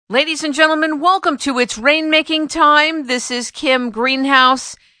Ladies and gentlemen, welcome to It's Rainmaking Time. This is Kim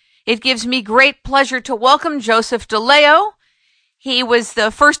Greenhouse. It gives me great pleasure to welcome Joseph Daleo. He was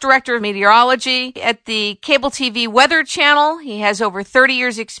the first director of meteorology at the cable TV Weather Channel. He has over 30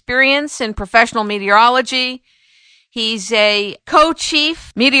 years experience in professional meteorology. He's a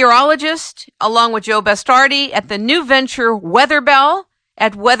co-chief meteorologist along with Joe Bastardi at the new venture Weatherbell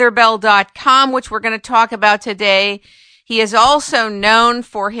at weatherbell.com, which we're going to talk about today. He is also known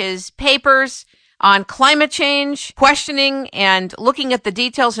for his papers on climate change, questioning and looking at the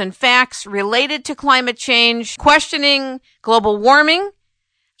details and facts related to climate change, questioning global warming.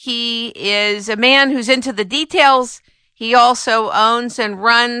 He is a man who's into the details. He also owns and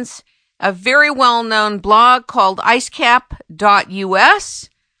runs a very well-known blog called icecap.us.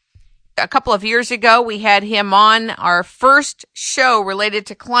 A couple of years ago, we had him on our first show related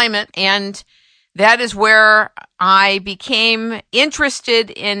to climate, and that is where I became interested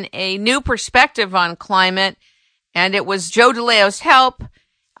in a new perspective on climate, and it was Joe Daleo's help,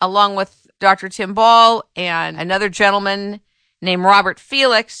 along with Dr. Tim Ball and another gentleman named Robert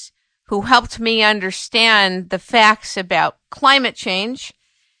Felix, who helped me understand the facts about climate change.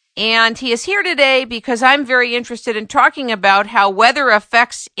 And he is here today because I'm very interested in talking about how weather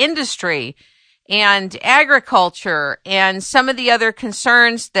affects industry and agriculture and some of the other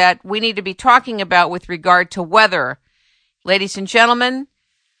concerns that we need to be talking about with regard to weather. Ladies and gentlemen,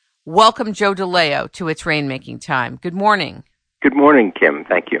 welcome Joe Daleo to It's Rainmaking Time. Good morning. Good morning, Kim.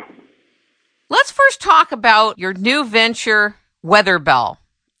 Thank you. Let's first talk about your new venture, Weatherbell,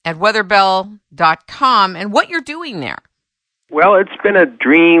 at weatherbell.com and what you're doing there. Well, it's been a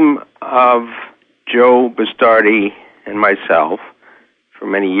dream of Joe Bastardi and myself for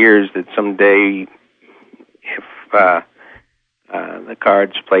many years that someday, if the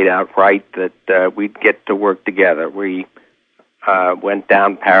cards played out right, that we'd get to work together. We went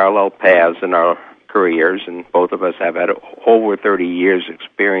down parallel paths in our careers, and both of us have had over 30 years'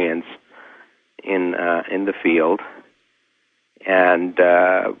 experience in the field. And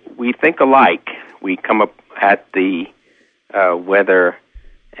we think alike. We come up at the weather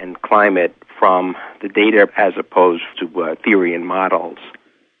and climate from the data as opposed to theory and models.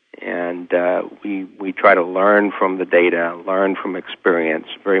 And we try to learn from the data, learn from experience,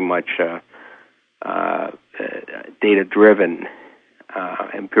 very much data-driven,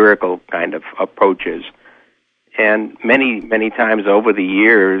 empirical kind of approaches. And many times over the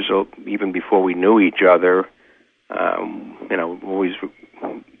years, or even before we knew each other, always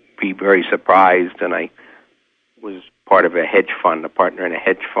be very surprised. And I was part of a hedge fund, a partner in a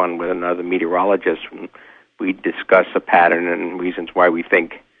hedge fund with another meteorologist, and we discuss a pattern and reasons why we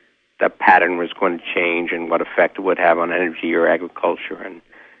think that pattern was going to change and what effect it would have on energy or agriculture.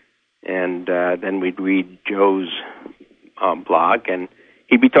 And then we'd read Joe's blog, and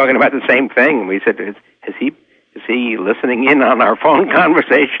he'd be talking about the same thing. And we said, is he listening in on our phone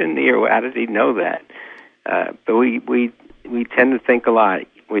conversation here? How did he know that? But we tend to think a lot.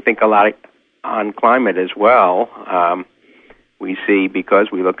 We think a lot on climate as well. We see, because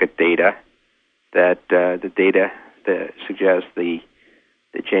we look at data, that the data that suggests the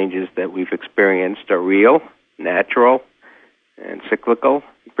changes that we've experienced are real, natural, and cyclical,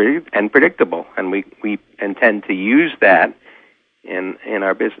 and predictable. And we intend to use that in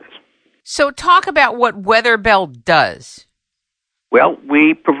our business. So talk about what Weatherbell does. Well,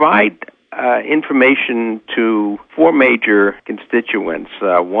 we provide information to four major constituents,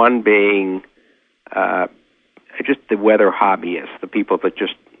 one being just the weather hobbyists, the people that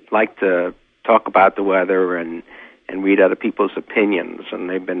just like to talk about the weather and read other people's opinions. And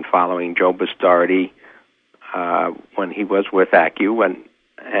they've been following Joe Bastardi when he was with AccuWeather,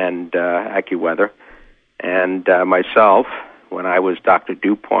 and myself when I was Dr.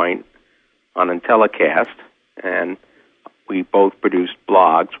 Dewpoint on Intellicast. And we both produced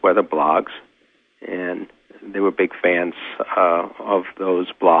blogs, weather blogs, and they were big fans of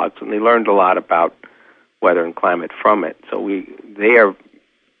those blogs, and they learned a lot about weather and climate from it. So they are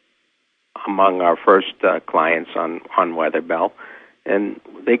among our first clients on Weatherbell, and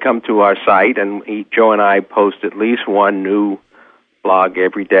they come to our site, and Joe and I post at least one new blog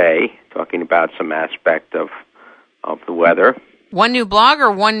every day talking about some aspect of the weather. One new blog or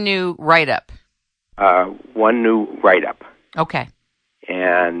one new write-up? One new write-up. Okay.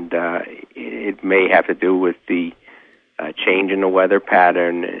 And it may have to do with the change in the weather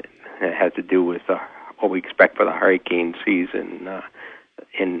pattern. It has to do with what we expect for the hurricane season.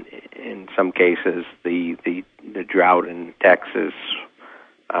 In some cases, the drought in Texas,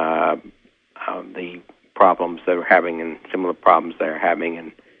 the problems they're having, and similar problems they're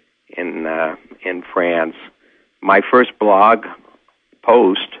having in France. My first blog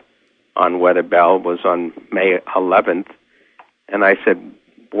post on Weatherbell was on May 11th, and I said,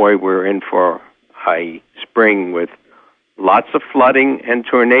 boy, we're in for a spring with lots of flooding and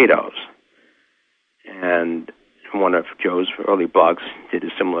tornadoes. And one of Joe's early blogs did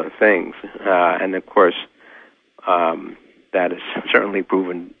similar things. And of course, that has certainly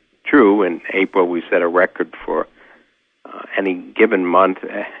proven true. In April, we set a record for any given month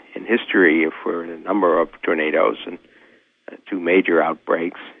in history for the number of tornadoes, and two major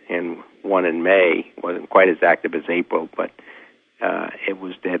outbreaks, and one in May. Wasn't quite as active as April, but it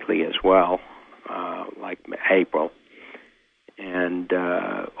was deadly as well, like April. And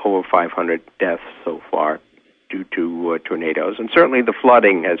over 500 deaths so far due to tornadoes. And certainly the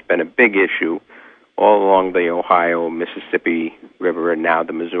flooding has been a big issue all along the Ohio, Mississippi River, and now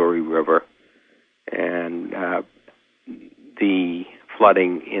the Missouri River. And the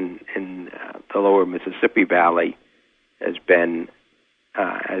flooding in the lower Mississippi Valley has been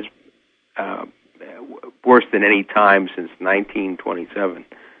worse than any time since 1927,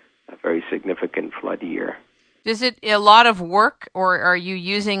 a very significant flood year. Is it a lot of work, or are you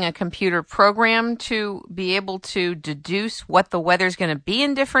using a computer program to be able to deduce what the weather's going to be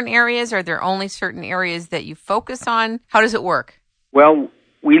in different areas? Are there only certain areas that you focus on? How does it work? Well,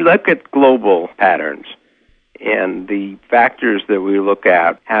 we look at global patterns, and the factors that we look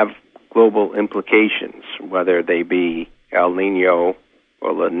at have global implications, whether they be El Nino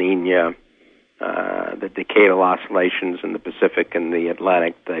or La Nina, the decadal oscillations in the Pacific and the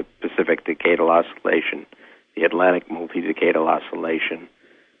Atlantic, the Pacific decadal oscillation, the Atlantic multi-decadal oscillation.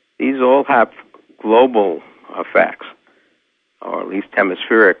 These all have global effects, or at least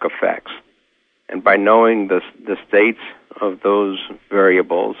hemispheric effects. And by knowing the states of those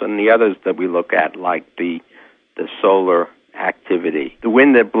variables and the others that we look at, like the solar activity, the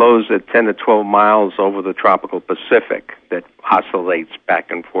wind that blows at 10 to 12 miles over the tropical Pacific that oscillates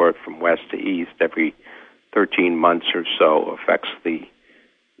back and forth from west to east every 13 months or so affects the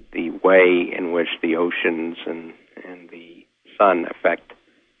way in which the oceans and the sun affect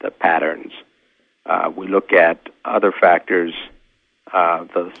the patterns. We look at other factors,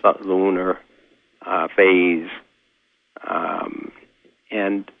 the lunar phase,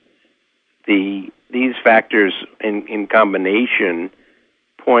 and these factors in combination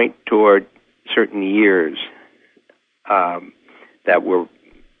point toward certain years that were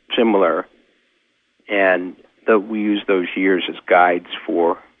similar, and we use those years as guides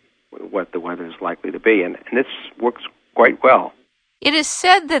for what the weather is likely to be, and this works quite well. It is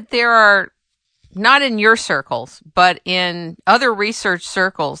said that there are, not in your circles, but in other research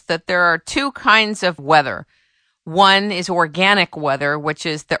circles, that there are two kinds of weather. One is organic weather, which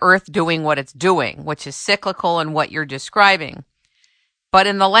is the earth doing what it's doing, which is cyclical and what you're describing. But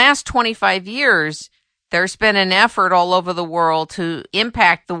in the last 25 years, there's been an effort all over the world to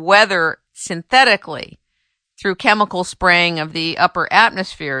impact the weather synthetically through chemical spraying of the upper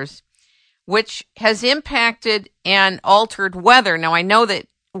atmospheres, which has impacted and altered weather. Now, I know that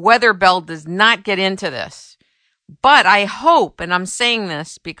Weatherbell does not get into this, but I hope, and I'm saying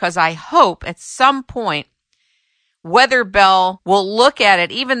this because I hope at some point Weatherbell will look at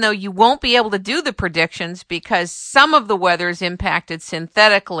it, even though you won't be able to do the predictions because some of the weather is impacted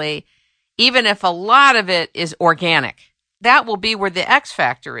synthetically, even if a lot of it is organic. That will be where the X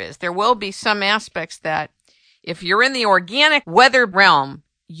factor is. There will be some aspects that if you're in the organic weather realm,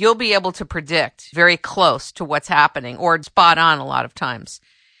 you'll be able to predict very close to what's happening or spot on a lot of times.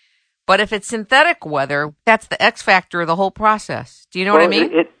 But if it's synthetic weather, that's the X factor of the whole process. Do you know what I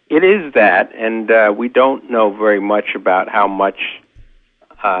mean? It is that, and we don't know very much about how much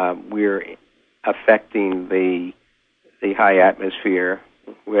we're affecting the high atmosphere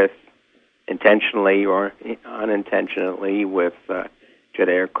with intentionally or unintentionally with jet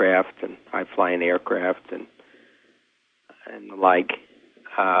aircraft and high-flying aircraft and the like.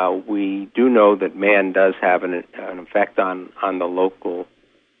 We do know that man does have an effect on the local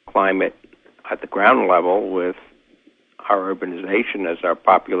climate at the ground level with our urbanization as our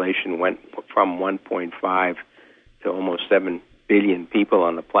population went from 1.5 to almost 7 billion people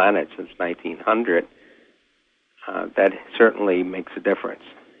on the planet since 1900. That certainly makes a difference.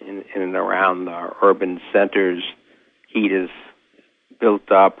 In and around our urban centers, heat is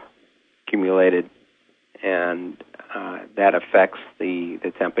built up, accumulated, and that affects the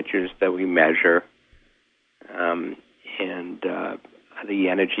temperatures that we measure and the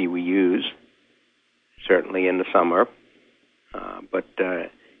energy we use, certainly in the summer, but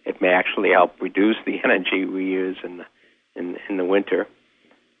it may actually help reduce the energy we use in the winter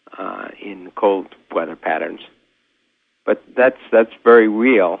in cold weather patterns. But that's very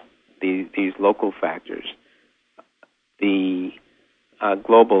real, these local factors. The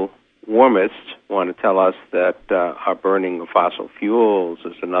global warmists want to tell us that our burning of fossil fuels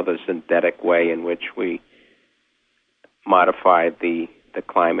is another synthetic way in which we modify the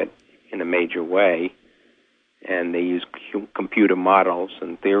climate in a major way. And they use computer models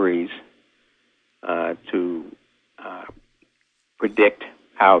and theories to predict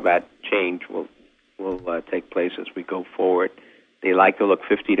how that change will take place as we go forward. They like to look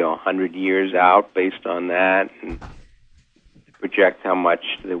 50 to 100 years out based on that and project how much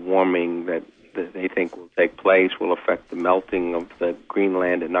the warming that they think will take place will affect the melting of the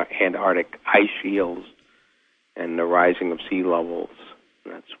Greenland and Antarctic ice shields and the rising of sea levels.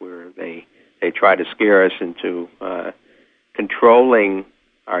 That's where they try to scare us into controlling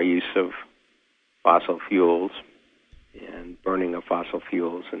our use of fossil fuels and burning of fossil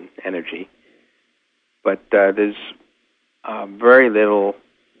fuels and energy. But there's very little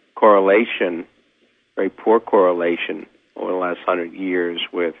correlation, very poor correlation over the last 100 years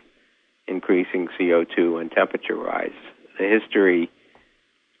with increasing CO2 and temperature rise. The history,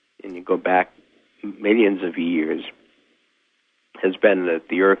 and you go back millions of years, has been that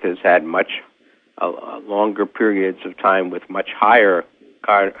the Earth has had much longer periods of time with much higher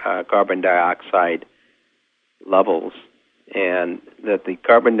carbon dioxide levels, and that the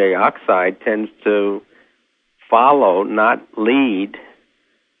carbon dioxide tends to follow, not lead,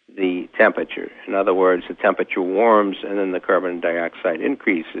 the temperature. In other words, the temperature warms and then the carbon dioxide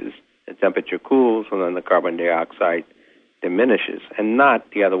increases. The temperature cools and then the carbon dioxide diminishes, and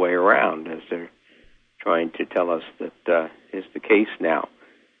not the other way around, as they're trying to tell us that is the case now.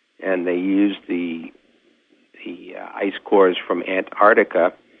 And they use the ice cores from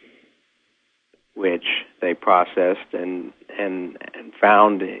Antarctica, which they processed and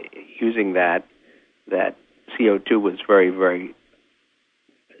found using that CO2 was very, very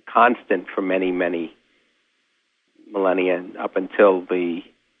constant for many, many millennia up until the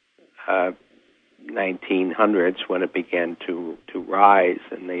 1900s, when it began to rise,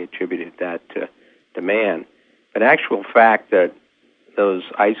 and they attributed that to man. But actual fact that those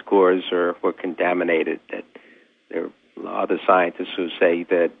ice cores were contaminated, that there are other scientists who say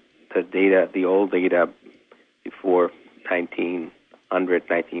that the old data before 1900,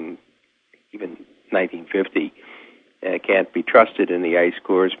 even 1950, can't be trusted in the ice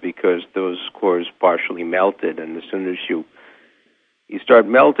cores because those cores partially melted, and as soon as you start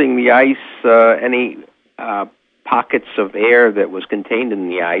melting the ice, any pockets of air that was contained in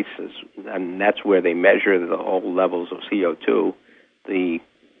the ice, and that's where they measure the whole levels of CO2.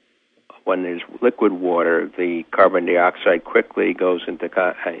 When there's liquid water, the carbon dioxide quickly goes into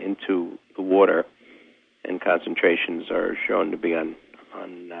the water, and concentrations are shown to be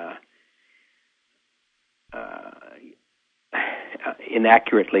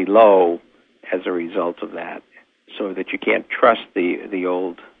inaccurately low as a result of that, so that you can't trust the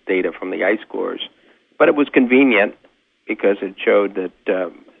old data from the ice cores. But it was convenient because it showed that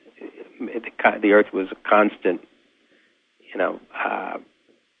the Earth was a constant, in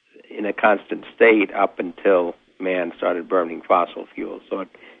a constant state up until man started burning fossil fuels. So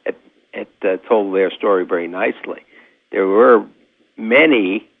it told their story very nicely. There were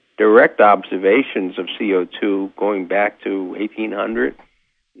many direct observations of CO2 going back to 1800,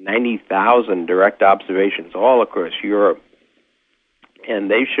 90,000 direct observations all across Europe,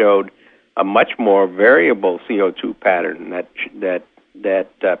 and they showed a much more variable CO2 pattern that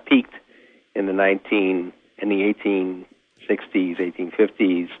peaked in the 1860s,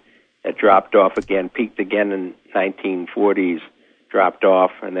 1850s. It dropped off again, peaked again in 1940s, dropped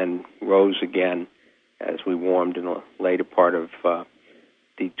off, and then rose again as we warmed in the later part of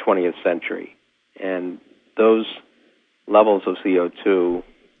the 20th century. And those levels of CO2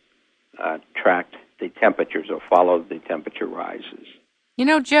 tracked the temperatures or followed the temperature rises. You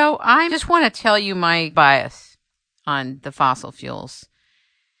know, Joe, I just want to tell you my bias on the fossil fuels.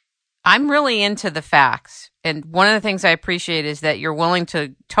 I'm really into the facts. And one of the things I appreciate is that you're willing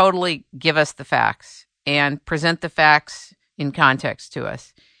to totally give us the facts and present the facts in context to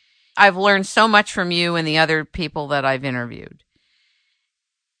us. I've learned so much from you and the other people that I've interviewed.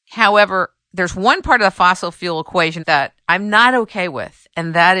 However, there's one part of the fossil fuel equation that I'm not okay with,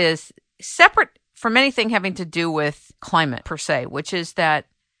 and that is separate from anything having to do with climate per se, which is that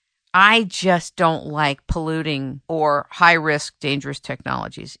I just don't like polluting or high-risk, dangerous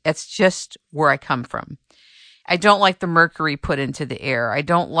technologies. It's just where I come from. I don't like the mercury put into the air. I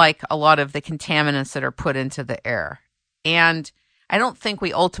don't like a lot of the contaminants that are put into the air. And I don't think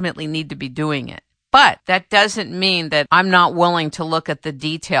we ultimately need to be doing it. But that doesn't mean that I'm not willing to look at the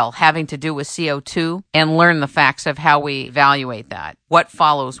detail having to do with CO2 and learn the facts of how we evaluate that, what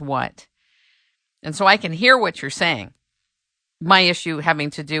follows what. And so I can hear what you're saying. my issue having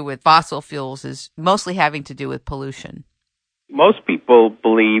to do with fossil fuels is mostly having to do with pollution. Most people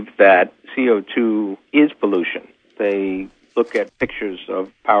believe that CO2 is pollution. They look at pictures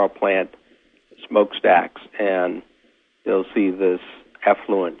of power plant smokestacks, and they'll see this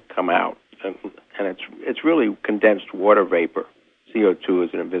effluent come out, and it's really condensed water vapor. CO2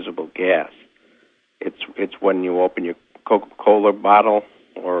 is an invisible gas. It's when you open your Coca-Cola bottle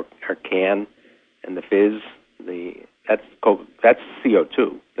or can, and the fizz, that's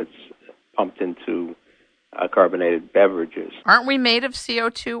CO2 that's pumped into carbonated beverages. Aren't we made of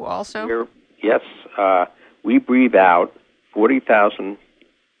CO2 also? Yes. We breathe out 40,000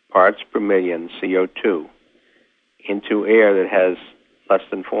 parts per million CO2 into air that has less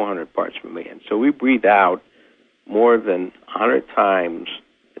than 400 parts per million. So we breathe out more than 100 times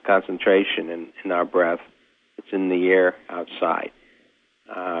the concentration in our breath that's in the air outside.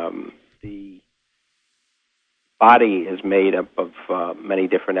 The body is made up of many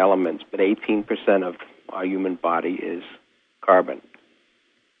different elements, but 18% of our human body is carbon.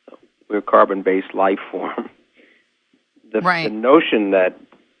 So we're a carbon-based life form. The notion that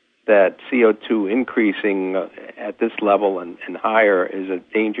CO2 increasing at this level and higher is a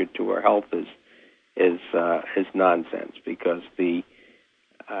danger to our health is nonsense, because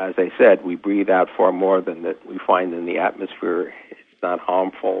as I said, we breathe out far more than that we find in the atmosphere. It's not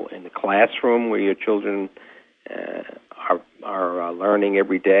harmful in the classroom where your children are learning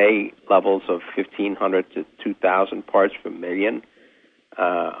every day. Levels of 1,500 to 2,000 parts per million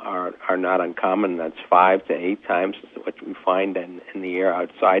are not uncommon. That's 5 to 8 times what we find in the air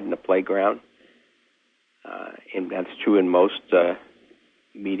outside in the playground. And that's true in most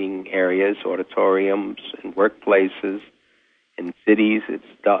meeting areas, auditoriums, and workplaces. In cities, it's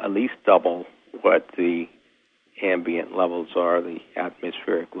at least double what the ambient levels are, the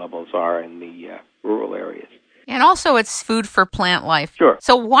atmospheric levels are in the rural areas. And also it's food for plant life. Sure.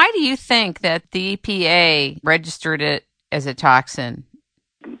 So why do you think that the EPA registered it as a toxin?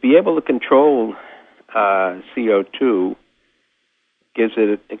 Be able to control CO2 gives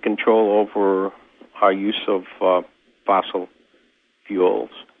it a control over our use of fossil fuels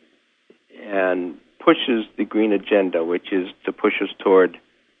and pushes the green agenda, which is to push us toward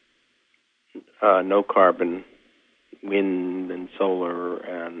no carbon wind and solar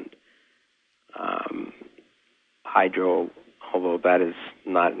and hydro, although that is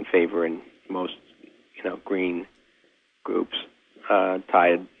not in favor in most green groups,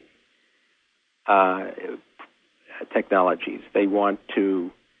 tied technologies. They want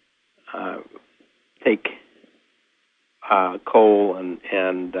to take coal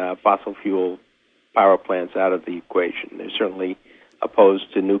and fossil fuel power plants out of the equation. They're certainly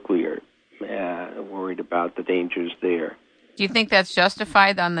opposed to nuclear, worried about the dangers there. Do you think that's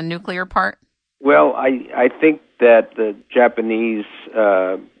justified on the nuclear part? Well, I think that the Japanese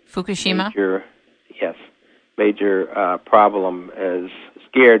Fukushima major problem has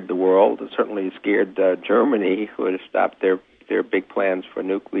scared the world. It certainly scared Germany, who had stopped their big plans for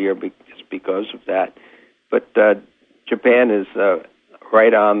nuclear just because of that. But Japan is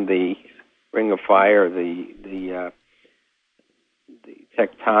right on the ring of fire, the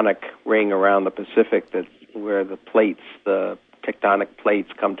tectonic ring around the Pacific, that's where the tectonic plates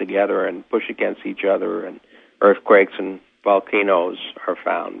come together and push against each other, and earthquakes and volcanoes are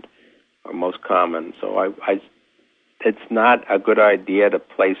most common. So it's not a good idea to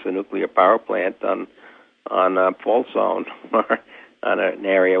place a nuclear power plant on a fault zone or on an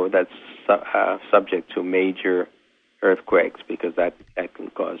area that's subject to major earthquakes, because that can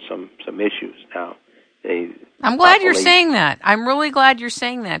cause some issues. Now, I'm glad you're saying that. I'm really glad you're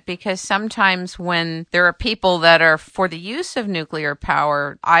saying that, because sometimes when there are people that are for the use of nuclear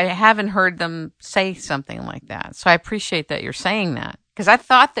power, I haven't heard them say something like that. So I appreciate that you're saying that, because I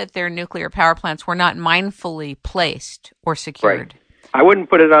thought that their nuclear power plants were not mindfully placed or secured. Right. I wouldn't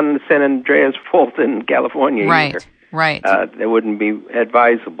put it on the San Andreas Fault in California either. Right. That wouldn't be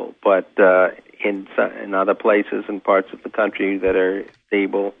advisable, but in other places and parts of the country that are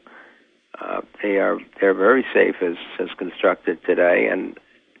stable, they're very safe as constructed today, and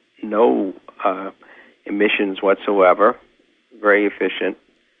no emissions whatsoever, very efficient.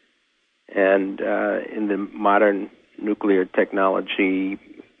 And in the modern nuclear technology,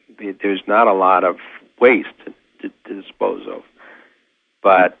 there's not a lot of waste to dispose of.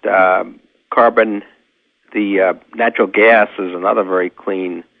 But carbon, the natural gas is another very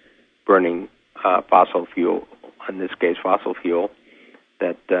clean burning fossil fuel, in this case fossil fuel,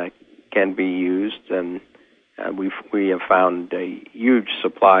 that can be used, and we have found huge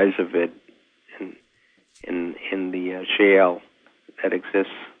supplies of it in the shale that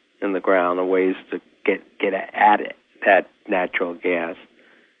exists in the ground, and ways to get at it that natural gas.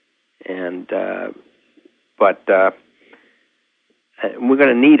 And but we're going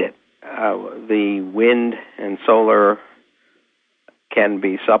to need it. The wind and solar can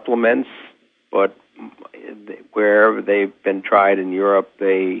be supplements, but wherever they've been tried in Europe,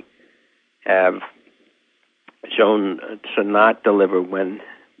 they have shown to not deliver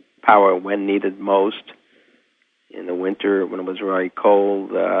power when needed most. In the winter, when it was very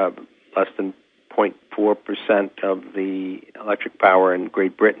cold, less than 0.4% of the electric power in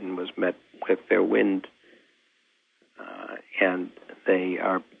Great Britain was met with their wind, and they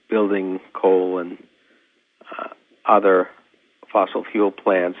are building coal and other fossil fuel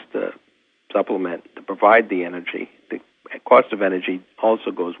plants to provide the energy. The cost of energy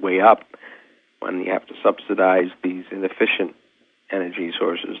also goes way up when you have to subsidize these inefficient energy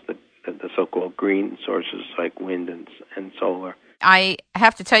sources, the so-called green sources like wind and solar. I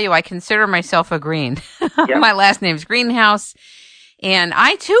have to tell you, I consider myself a green. Yep. My last name's Greenhouse, and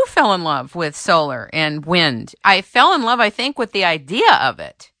I too fell in love with solar and wind. I fell in love, I think, with the idea of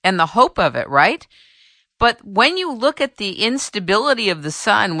it and the hope of it, right? But when you look at the instability of the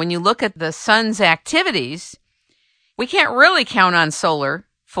sun, when you look at the sun's activities, we can't really count on solar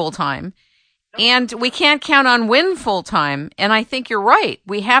full-time, and we can't count on wind full-time. And I think you're right.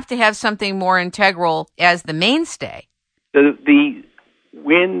 We have to have something more integral as the mainstay. The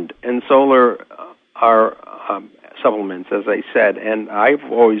wind and solar are supplements, as I said, and I've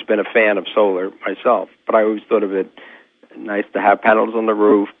always been a fan of solar myself, but I always thought of it nice to have panels on the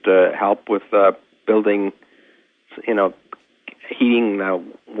roof to help with building, heating the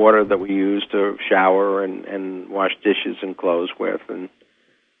water that we use to shower and wash dishes and clothes with, and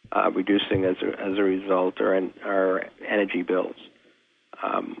reducing as a result our energy bills.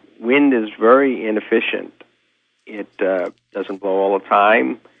 Wind is very inefficient. It doesn't blow all the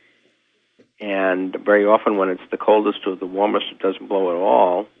time, and very often when it's the coldest or the warmest, it doesn't blow at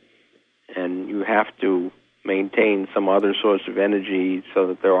all, and you have to maintain some other source of energy so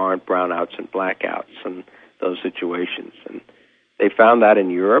that there aren't brownouts and blackouts and those situations. And they found that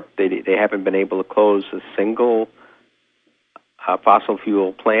in Europe. They haven't been able to close a single fossil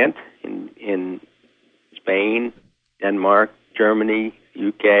fuel plant in Spain, Denmark, Germany,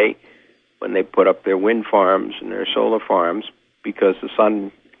 UK, when they put up their wind farms and their solar farms, because the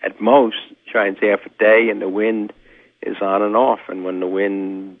sun at most shines half a day and the wind is on and off. And when the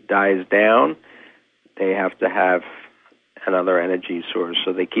wind dies down, they have to have another energy source.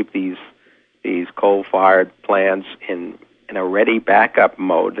 So they keep these coal-fired plants in a ready backup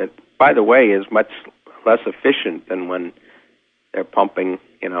mode that, by the way, is much less efficient than when they're pumping,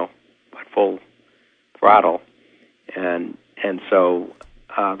 at full throttle. And so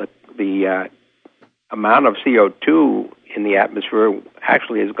the amount of CO2 in the atmosphere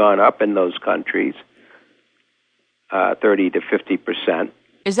actually has gone up in those countries, 30 to 50%.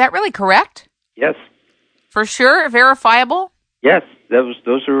 Is that really correct? Yes. For sure? Verifiable? Yes.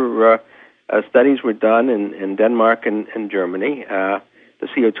 Those are studies were done in Denmark and Germany. The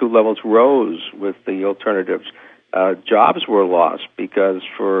CO2 levels rose with the alternatives. Jobs were lost because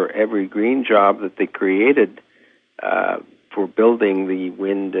for every green job that they created for building the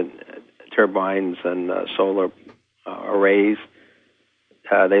wind and turbines and solar arrays,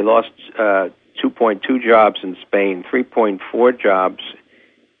 they lost 2.2 jobs in Spain, 3.4 jobs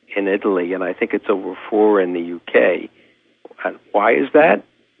in Italy, and I think it's over 4 in the UK. And why is that?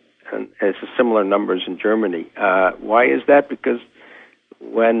 And it's similar numbers in Germany. Why is that? Because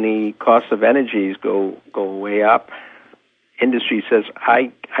when the cost of energies go way up, industry says,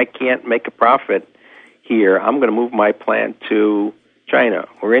 I can't make a profit here. I'm going to move my plant to China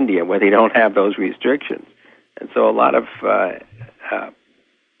or India, where they don't have those restrictions. And so a lot of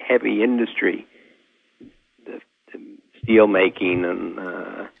heavy industry, the steel making and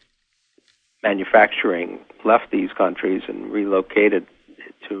manufacturing, left these countries and relocated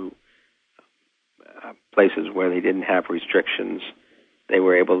to places where they didn't have restrictions. They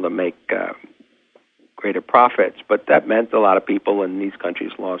were able to make greater profits, but that meant a lot of people in these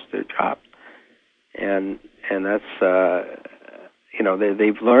countries lost their jobs. And that's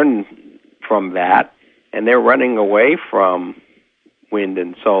they've learned from that, and they're running away from wind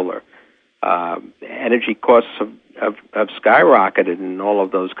and solar. Energy costs have skyrocketed in all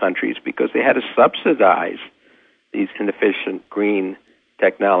of those countries because they had to subsidize these inefficient green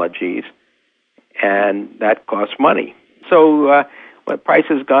technologies, and that costs money. So when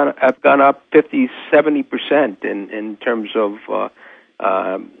prices have gone up 50-70% in terms of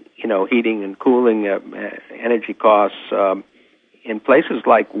heating and cooling, energy costs. In places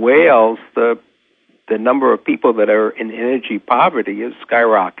like Wales, the number of people that are in energy poverty has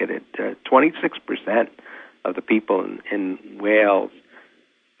skyrocketed. 26% the people in Wales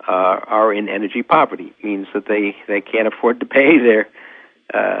are in energy poverty. It means that they can't afford to pay their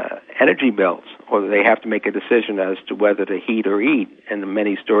energy bills, or they have to make a decision as to whether to heat or eat. And the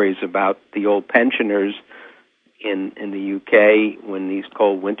many stories about the old pensioners in the UK, when these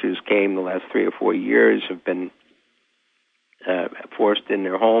cold winters came the last 3 or 4 years, have been forced in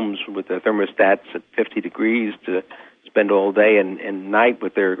their homes with their thermostats at 50 degrees to spend all day and night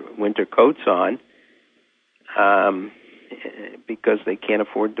with their winter coats on, because they can't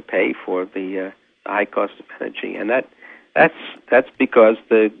afford to pay for the high cost of energy. And that's because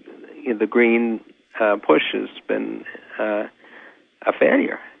the green push has been a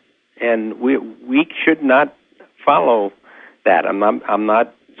failure, and we should not follow that. I'm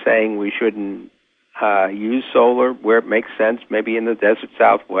not saying we shouldn't use solar where it makes sense, maybe in the desert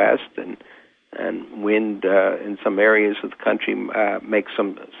Southwest, and wind in some areas of the country makes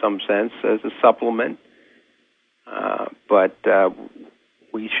some sense as a supplement. But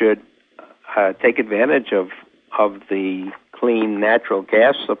we should take advantage of the clean natural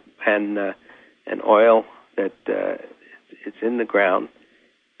gas and oil that is in the ground,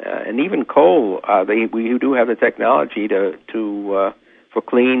 and even coal. We do have the technology for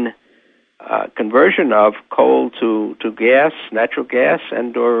clean conversion of coal to gas, natural gas,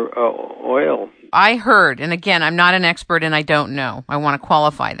 and or oil. I heard, and again, I'm not an expert and I don't know. I want to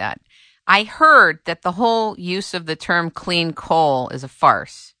qualify that. I heard that the whole use of the term clean coal is a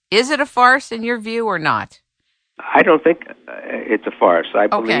farce. Is it a farce in your view or not? I don't think it's a farce. I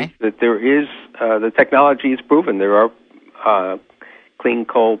believe that there is, the technology is proven. There are clean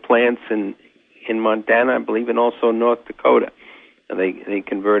coal plants in Montana, I believe, and also North Dakota. They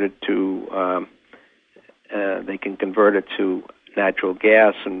convert it to they can convert it to natural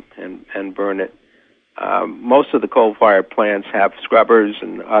gas and burn it. Most of the coal-fired plants have scrubbers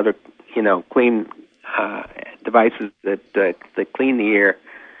and other clean devices that clean the air,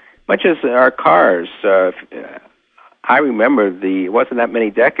 much as our cars. I remember it wasn't that many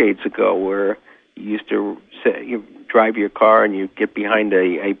decades ago where you used to you drive your car and you get behind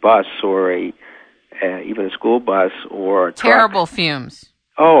a bus or even a school bus or a truck. Terrible fumes.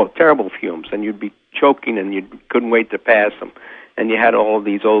 Oh, terrible fumes, and you'd be choking and you couldn't wait to pass them. And you had all of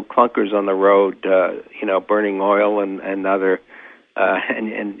these old clunkers on the road, burning oil and other,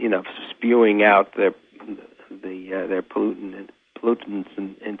 and spewing out their pollutants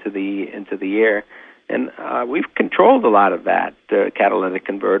into the air. And we've controlled a lot of that, catalytic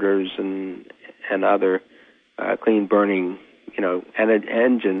converters and other clean burning,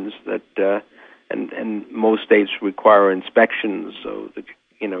 engines that, and most states require inspections, so that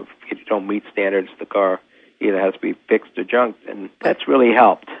if you don't meet standards, the car either has to be fixed or junked, and that's really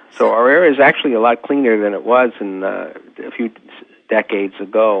helped. So our air is actually a lot cleaner than it was in a few decades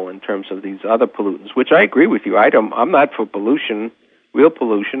ago in terms of these other pollutants, which I agree with you. I'm not for pollution, real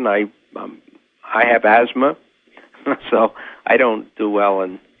pollution. I have asthma, so I don't do well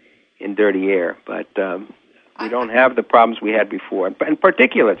in dirty air. But we don't have the problems we had before. And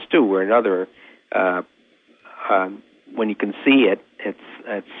particulates, too, were another, when you can see it, it's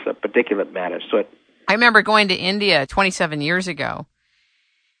a particulate matter. So I remember going to India 27 years ago,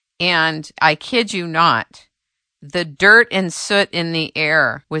 and I kid you not, the dirt and soot in the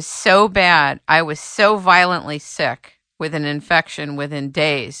air was so bad, I was so violently sick with an infection within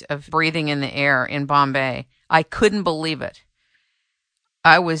days of breathing in the air in Bombay. I couldn't believe it.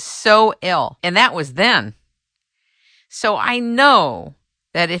 I was so ill, and that was then. So I know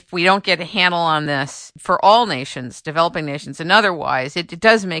that if we don't get a handle on this for all nations, developing nations and otherwise, it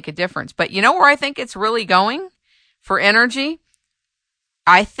does make a difference. But you know where I think it's really going for energy?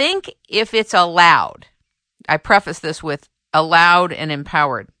 I think if it's allowed, I preface this with allowed and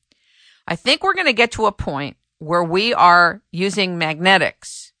empowered, I think we're going to get to a point where we are using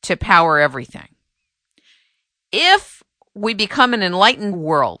magnetics to power everything. If we become an enlightened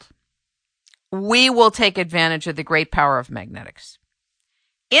world, we will take advantage of the great power of magnetics.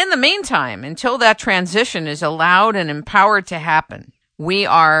 In the meantime, until that transition is allowed and empowered to happen, we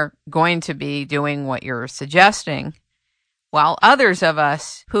are going to be doing what you're suggesting, while others of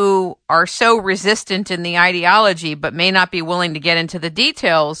us who are so resistant in the ideology but may not be willing to get into the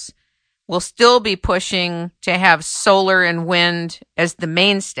details will still be pushing to have solar and wind as the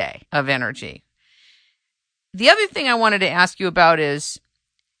mainstay of energy. The other thing I wanted to ask you about is,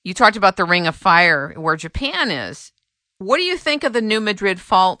 you talked about the Ring of Fire where Japan is. What do you think of the New Madrid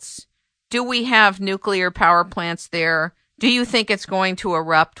faults? Do we have nuclear power plants there? Do you think it's going to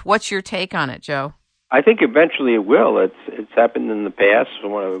erupt? What's your take on it, Joe? I think eventually it will. It's happened in the past.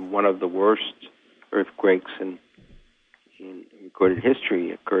 One of the worst earthquakes in recorded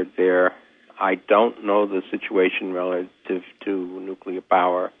history occurred there. I don't know the situation relative to nuclear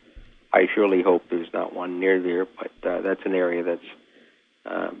power. I surely hope there's not one near there, but that's an area that's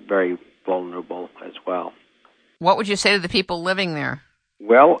very vulnerable as well. What would you say to the people living there?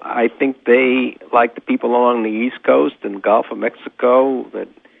 Well, I think they, like the people along the East Coast and Gulf of Mexico, that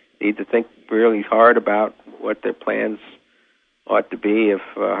need to think really hard about what their plans ought to be if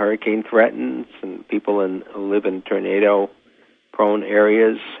a hurricane threatens, and people who live in tornado-prone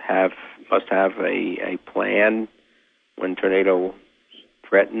areas must have a plan when tornadoes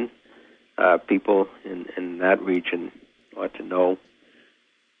threaten. People in that region ought to know,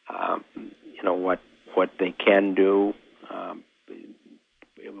 what they can do.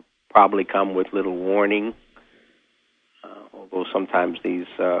 It will probably come with little warning, although sometimes these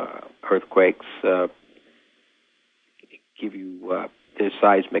earthquakes give you their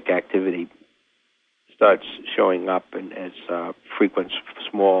seismic activity starts showing up as frequent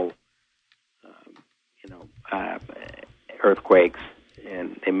small, earthquakes,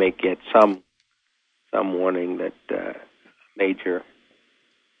 and they may get some warning that major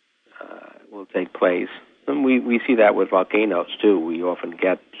will take place. And we see that with volcanoes too. We often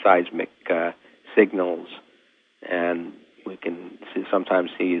get seismic signals, and we can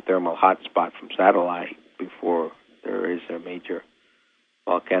sometimes see a thermal hotspot from satellite before there is a major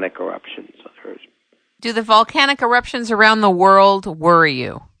volcanic eruption. Do the volcanic eruptions around the world worry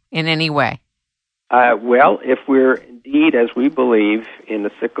you in any way? Well, if we're indeed, as we believe, in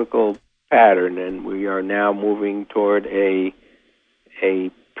a cyclical pattern, and we are now moving toward a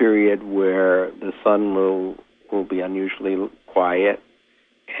period where the sun will be unusually quiet,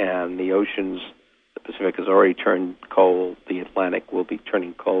 and the oceans, the Pacific has already turned cold, the Atlantic will be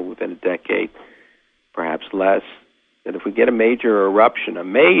turning cold within a decade, perhaps less. That if we get a major eruption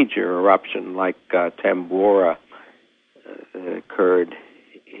like Tambora that occurred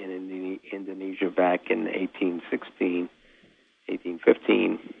in Indonesia back in 1815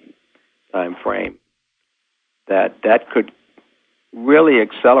 time frame, that could really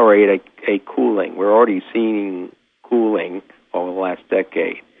accelerate a cooling. We're already seeing cooling over the last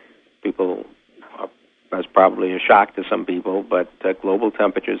decade. That's probably a shock to some people, but global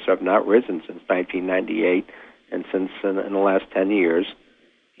temperatures have not risen since 1998, and since in the last 10 years,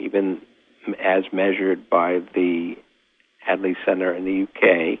 even as measured by the Hadley Center in the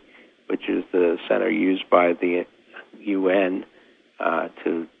UK, which is the center used by the UN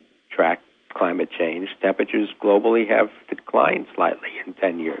to track climate change, temperatures globally have declined slightly in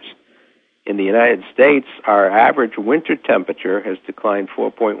 10 years. In the United States, our average winter temperature has declined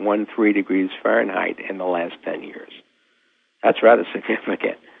 4.13 degrees Fahrenheit in the last 10 years. That's rather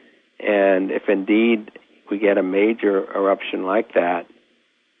significant. And if indeed we get a major eruption like that,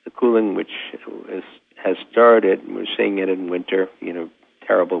 the cooling which has started, and we're seeing it in winter,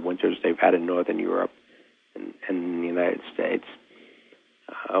 terrible winters they've had in Northern Europe and in the United States,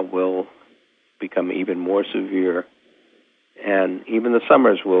 will become even more severe, and even the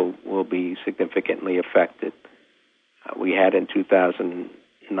summers will be significantly affected. We had in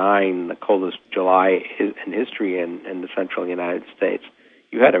 2009 the coldest July in history in the central United States.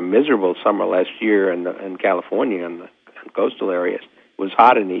 You had a miserable summer last year in California and the coastal areas. It was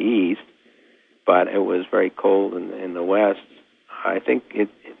hot in the east, but it was very cold in the west. I think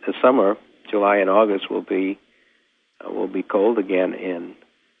the summer, July and August, will be cold again in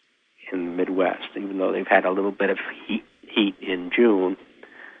the Midwest, even though they've had a little bit of heat in June.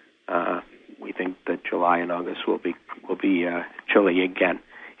 We think that July and August will be chilly again.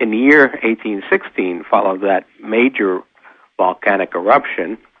 In the year 1816, followed that major volcanic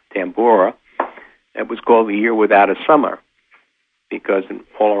eruption, Tambora. It was called the year without a summer, because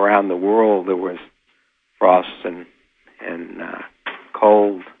all around the world there was frost and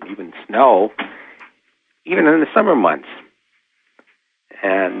cold, even snow, even in the summer months.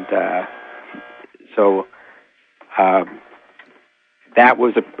 And so that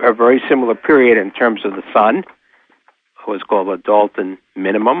was a very similar period in terms of the sun. It was called a Dalton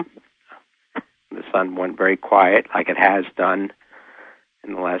minimum. The sun went very quiet, like it has done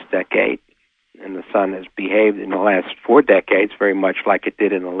in the last decade. And the sun has behaved in the last 4 decades very much like it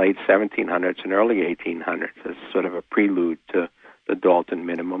did in the late 1700s and early 1800s, as sort of a prelude to the Dalton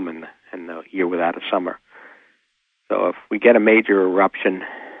minimum and the year without a summer. So if we get a major eruption,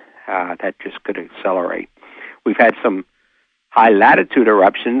 that just could accelerate. We've had some high-latitude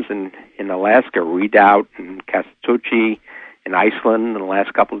eruptions in Alaska, Redoubt and Kastutchi, in Iceland in the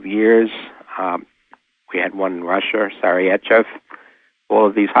last couple of years. We had one in Russia, Sarychev. All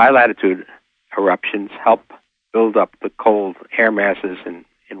of these high-latitude eruptions help build up the cold air masses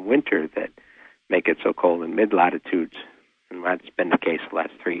in winter that make it so cold in mid-latitudes And that's been the case the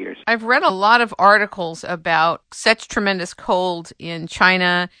last 3 years. I've read a lot of articles about such tremendous cold in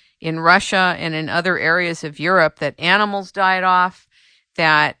China, in Russia, and in other areas of Europe that animals died off,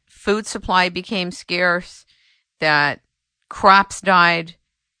 that food supply became scarce, that crops died.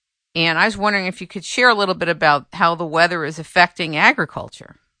 And I was wondering if you could share a little bit about how the weather is affecting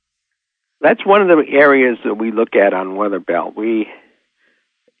agriculture. That's one of the areas that we look at on Weatherbell. We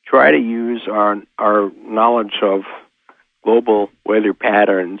try to use our knowledge of global weather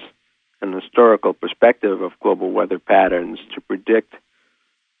patterns and historical perspective of global weather patterns to predict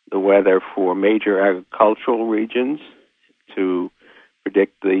the weather for major agricultural regions, to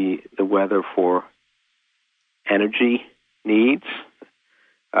predict the weather for energy needs.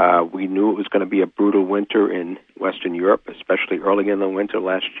 We knew it was going to be a brutal winter in Western Europe, especially early in the winter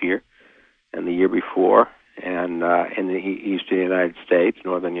last year and the year before, and in the eastern United States,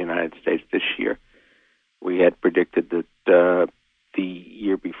 northern United States this year. We had predicted that the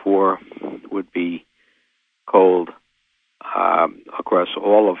year before would be cold across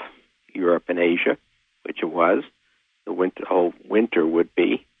all of Europe and Asia, which it was. The whole winter would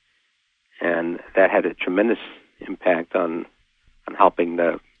be, and that had a tremendous impact on helping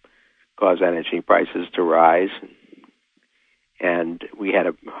to cause energy prices to rise. And we had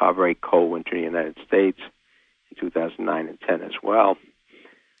a very cold winter in the United States in 2009 and 10 as well.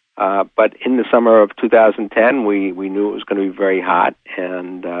 But in the summer of 2010, we knew it was going to be very hot,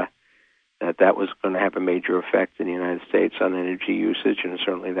 and that was going to have a major effect in the United States on energy usage, and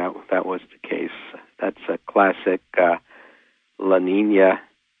certainly that was the case. That's a classic La Nina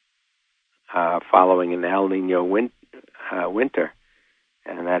following an El Nino winter.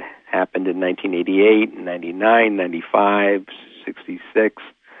 And that happened in 1988, 99, 95, 66,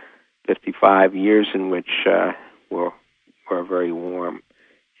 55 years in which were very warm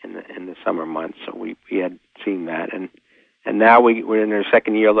in the summer months. So we had seen that, and now we're in our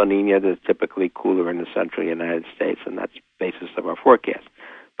second year La Nina that's typically cooler in the central United States, and that's the basis of our forecast.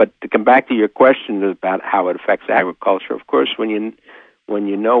 But to come back to your question about how it affects agriculture, of course, when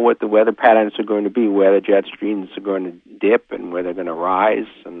you know what the weather patterns are going to be, where the jet streams are going to dip and where they're going to rise,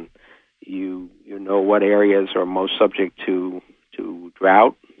 and you know what areas are most subject to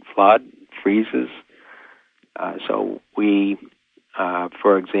drought, flood, freezes. So we,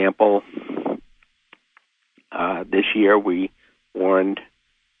 for example, this year we warned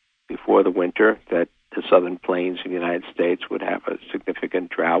before the winter that the southern plains of the United States would have a significant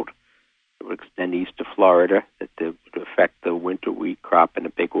drought. It would extend east to Florida, that would affect the winter wheat crop in a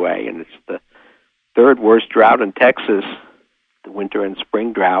big way. And it's the third worst drought in Texas, the winter and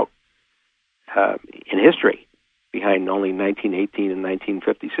spring drought, in history, behind only 1918 and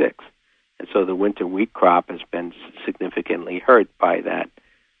 1956. And so the winter wheat crop has been significantly hurt by that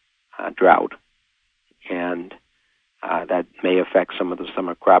drought. And that may affect some of the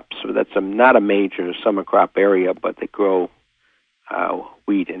summer crops. So that's not a major summer crop area, but they grow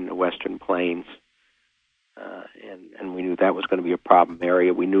wheat in the western plains. And we knew that was going to be a problem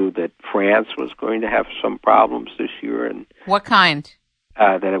area. We knew that France was going to have some problems this year. And what kind?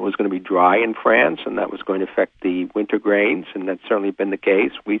 That it was going to be dry in France, and that was going to affect the winter grains, and that's certainly been the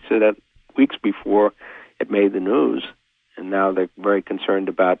case. We said that weeks before it made the news, and now they're very concerned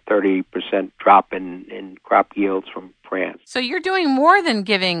about 30% drop in crop yields from France. So you're doing more than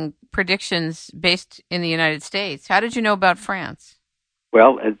giving predictions based in the United States. How did you know about France?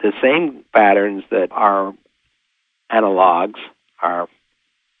 Well, the same patterns that are analogs, are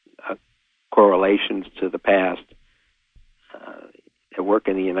correlations to the past, that work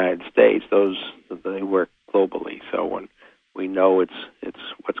in the United States, they work globally. So when we know it's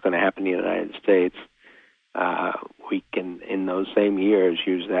what's going to happen in the United States, we can, in those same years,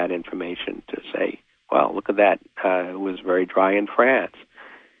 use that information to say, well, look at that. It was very dry in France.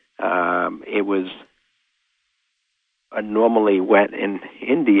 It was normally wet in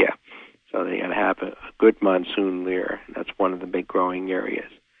India, so they got to have a good monsoon there. That's one of the big growing areas.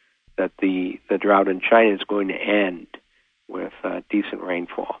 That the drought in China is going to end with decent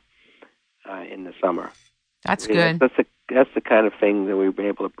rainfall in the summer. That's good. That's the kind of thing that we've been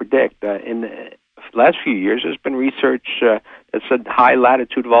able to predict. In the last few years, there's been research that said high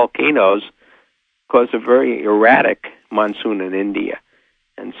latitude volcanoes cause a very erratic monsoon in India.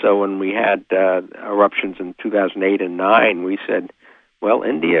 And so when we had eruptions in 2008 and 9, we said, well,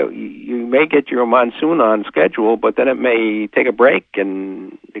 India, you may get your monsoon on schedule, but then it may take a break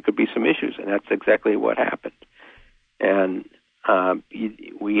and there could be some issues. And that's exactly what happened. And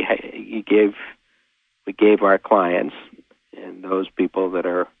we gave our clients and those people that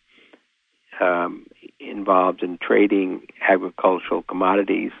are involved in trading agricultural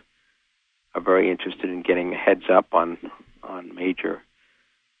commodities are very interested in getting a heads up on major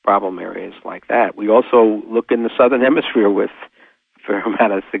problem areas like that. We also look in the southern hemisphere with a fair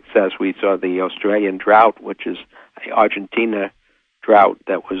amount of success. We saw the Australian drought, which is an Argentina drought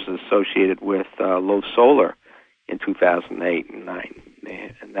that was associated with low solar in 2008 and 9,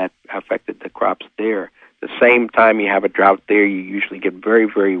 and that affected the crops there. The same time you have a drought there, you usually get very,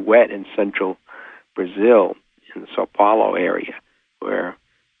 very wet in central Brazil, in the Sao Paulo area, where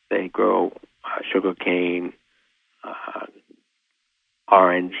they grow sugarcane,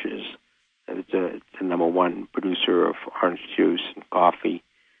 oranges. It's the number one producer of orange juice and coffee.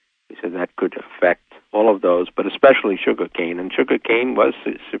 He said that could affect all of those, but especially sugarcane. And sugarcane was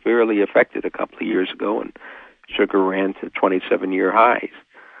severely affected a couple of years ago, and sugar ran to 27-year highs.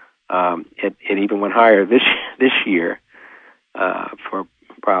 It even went higher this year for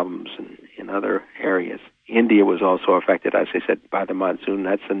problems in other areas. India was also affected, as I said, by the monsoon.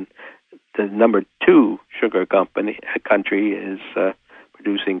 That's the number 2 sugar country is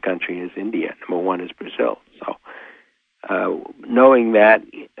producing country is India. Number 1 is Brazil. So knowing that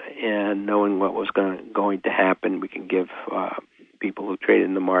and knowing what was going to happen, we can give people who trade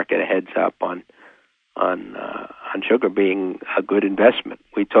in the market a heads up on sugar being a good investment.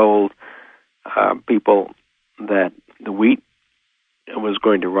 We told people that the wheat was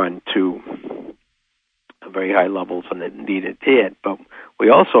going to run to very high levels, and indeed it did. But we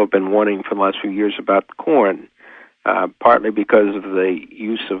also have been warning for the last few years about corn, partly because of the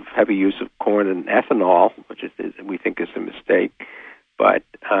heavy use of corn and ethanol, which we think is a mistake. But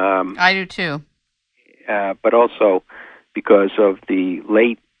I do too. But also because of the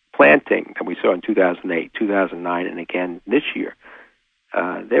late planting that we saw in 2008, 2009, and again this year.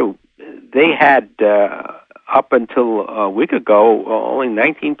 They had up until a week ago only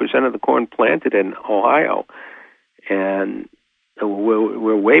 19% of the corn planted in Ohio, and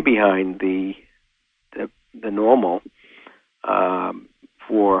we're way behind the normal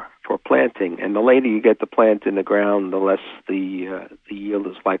for planting. And the later you get the plant in the ground, the less the yield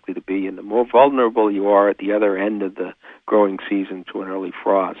is likely to be, and the more vulnerable you are at the other end of the growing season to an early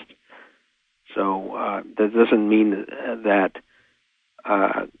frost. So that doesn't mean that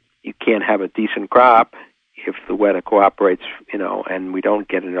you can't have a decent crop if the weather cooperates, and we don't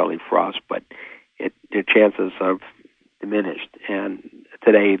get an early frost, but the chances are diminished. And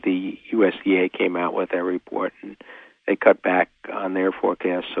today the USDA came out with their report, and they cut back on their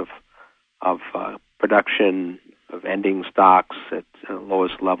forecasts of production, of ending stocks at the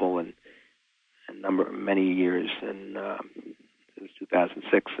lowest level in many years, and it was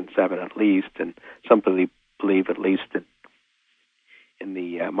 2006 and 2007 at least, and some believe at least that in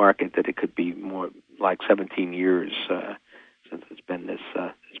the market that it could be more like 17 years since it's been this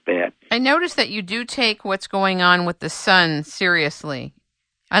bad. I noticed that you do take what's going on with the sun seriously.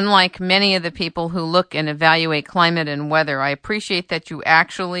 Unlike many of the people who look and evaluate climate and weather, I appreciate that you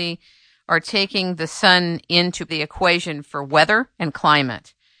actually are taking the sun into the equation for weather and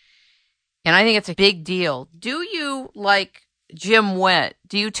climate. And I think it's a big deal. Do you, like Jim Wett,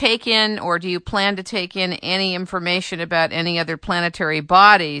 do you take in or do you plan to take in any information about any other planetary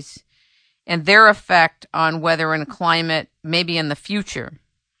bodies and their effect on weather and climate maybe in the future?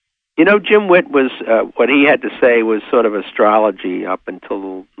 Jim Witt was, what he had to say was sort of astrology up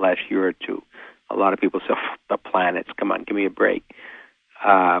until last year or two. A lot of people say, the planets, come on, give me a break.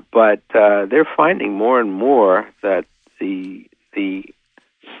 But they're finding more and more that the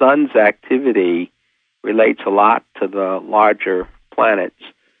sun's activity relates a lot to the larger planets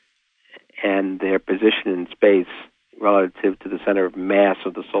and their position in space relative to the center of mass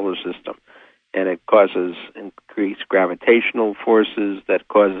of the solar system. And it causes increased gravitational forces that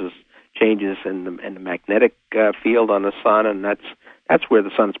causes changes in the magnetic field on the sun, and that's where the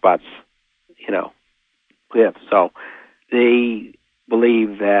sunspots, live. So they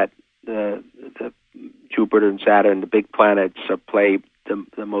believe that the Jupiter and Saturn, the big planets, play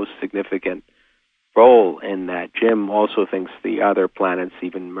the most significant role in that. Jim also thinks the other planets,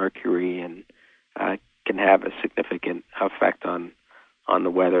 even Mercury, and can have a significant effect on the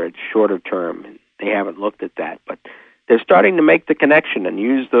weather at shorter term. They haven't looked at that, but they're starting to make the connection and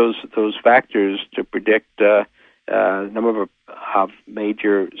use those factors to predict a number of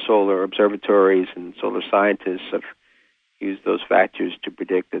major solar observatories, and solar scientists have used those factors to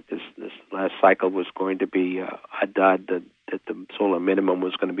predict that this last cycle was going to be a dud, that the solar minimum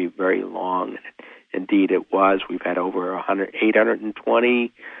was going to be very long. And indeed it was. We've had over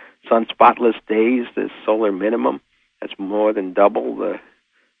 820 sun-spotless days, this solar minimum. That's more than double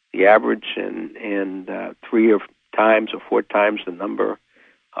the average, and 3 or 4 times the number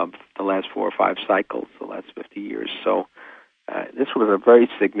of the last 4 or 5 cycles, the last 50 years. So this was a very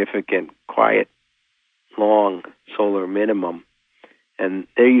significant, quiet, long solar minimum And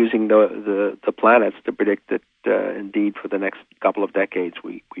they're using the planets to predict that indeed for the next couple of decades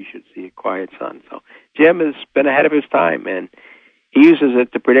we should see a quiet sun. So Jim has been ahead of his time, and he uses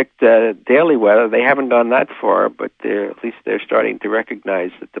it to predict daily weather. They haven't gone that far, but at least they're starting to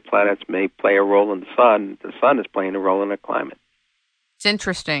recognize that the planets may play a role in the sun. The sun is playing a role in the climate. It's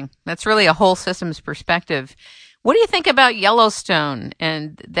interesting. That's really a whole systems perspective. What do you think about Yellowstone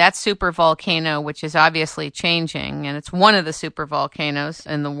and that supervolcano, which is obviously changing, and it's one of the supervolcanoes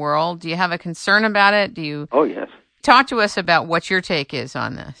in the world? Do you have a concern about it? Oh, yes. Talk to us about what your take is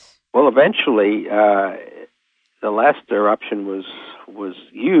on this. Well, eventually, the last eruption was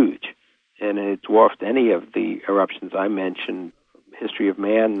huge, and it dwarfed any of the eruptions I mentioned. History of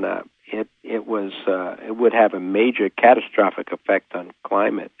man, it would have a major catastrophic effect on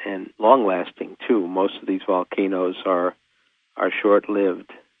climate, and long-lasting too. Most of these volcanoes are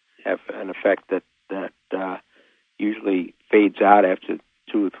short-lived, have an effect that usually fades out after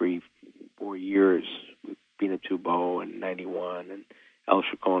 2 or 3, 4 years. Pinatubo in 91 and El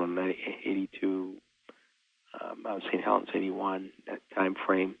Chocón in 82. Mount St. Helens 81. That time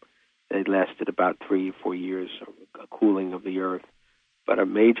frame, they lasted about 3 or 4 years of a cooling of the Earth. But a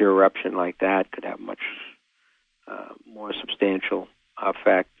major eruption like that could have much more substantial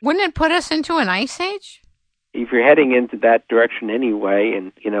effect. Wouldn't it put us into an ice age? If you're heading into that direction anyway,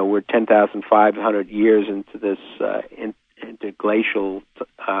 and we're 10,500 years into this interglacial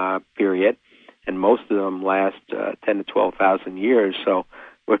period, and most of them last 10 to 12,000 years. So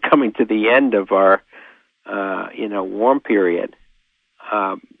we're coming to the end of our warm period.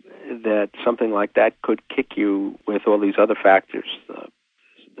 That something like that could kick you with all these other factors,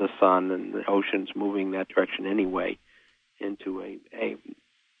 the sun and the oceans moving that direction anyway, into a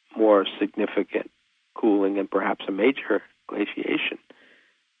more significant cooling and perhaps a major glaciation.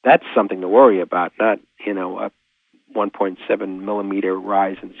 That's something to worry about, not a 1.7 millimeter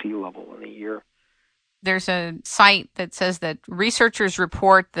rise in sea level in a year. There's a site that says that researchers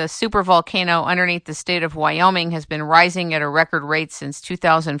report the supervolcano underneath the state of Wyoming has been rising at a record rate since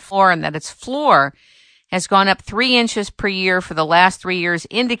 2004, and that its floor has gone up 3 inches per year for the last 3 years,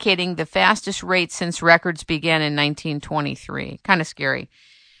 indicating the fastest rate since records began in 1923. Kind of scary.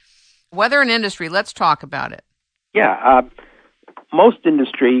 Weather and industry, let's talk about it. Yeah, most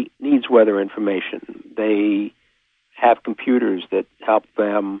industry needs weather information. They have computers that help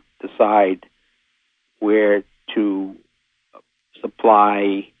them decide where to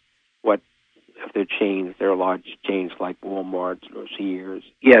supply what, if they're chains, they're large chains like Walmart or Sears.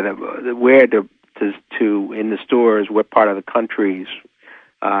 Yeah, where to in the stores, what part of the country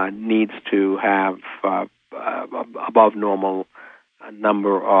needs to have above normal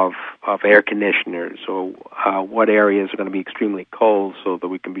number of air conditioners, or what areas are going to be extremely cold, so that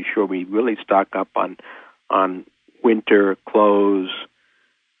we can be sure we really stock up on winter clothes,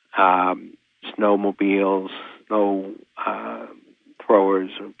 snowmobiles, snow throwers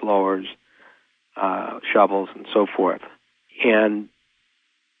or blowers, shovels, and so forth. And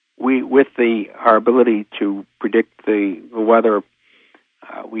with our ability to predict the weather,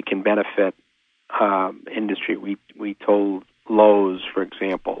 we can benefit industry. We told Lowe's, for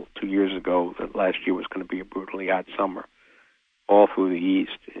example, 2 years ago that last year was going to be a brutally hot summer all through the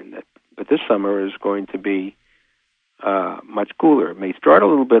East, but this summer is going to be much cooler. It may start a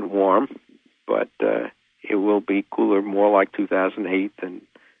little bit warm, but it will be cooler, more like 2008 than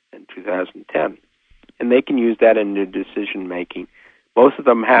 2010. And they can use that in their decision-making. Most of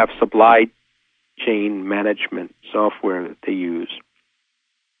them have supply chain management software that they use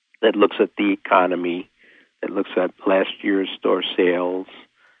that looks at the economy, that looks at last year's store sales,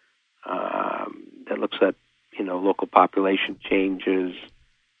 that looks at local population changes,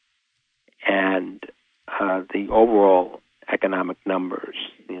 and the overall economic numbers,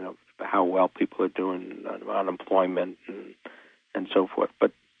 how well people are doing on unemployment and so forth.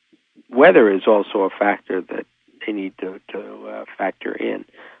 But weather is also a factor that they need to factor in.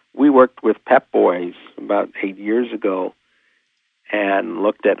 We worked with Pep Boys about 8 years ago and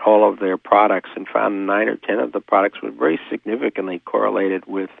looked at all of their products and found 9 or 10 of the products were very significantly correlated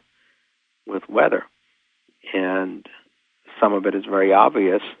with weather. And some of it is very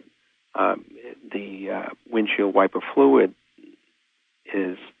obvious. The windshield wiper fluid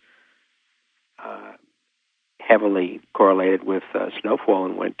is heavily correlated with snowfall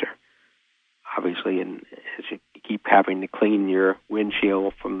in winter. Obviously, and as you keep having to clean your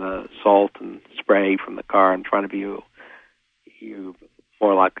windshield from the salt and spray from the car in front of you, you're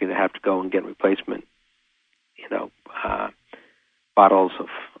more likely to have to go and get replacement, bottles of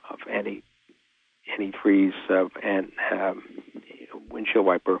antifreeze and windshield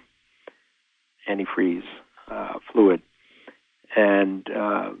wiper antifreeze fluid. And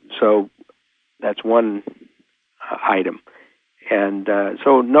so that's one item. And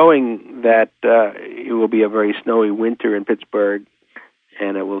so knowing that it will be a very snowy winter in Pittsburgh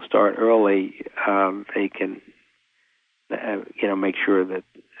and it will start early, they can make sure that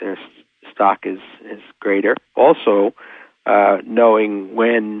their stock is greater. Also, knowing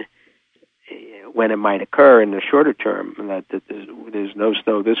when it might occur in the shorter term, that there's no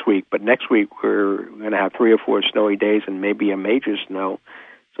snow this week, but next week we're going to have 3 or 4 snowy days and maybe a major snow.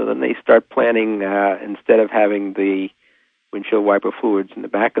 So then they start planning, instead of having the windshield wiper fluids in the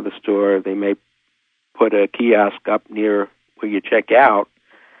back of the store, they may put a kiosk up near where you check out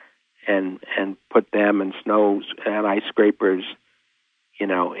and put them and snow and ice scrapers,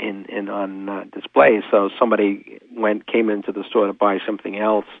 in on display. So somebody came into the store to buy something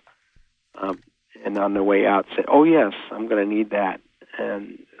else, and on their way out said, "Oh yes, I'm going to need that,"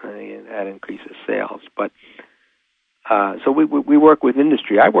 and that increases sales. But so we work with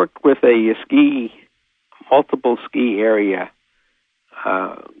industry. I work with a multiple ski area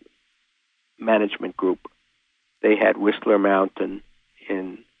management group. They had Whistler Mountain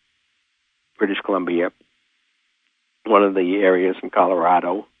in British Columbia, one of the areas in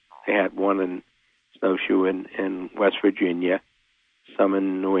Colorado. They had one in Snowshoe in West Virginia, some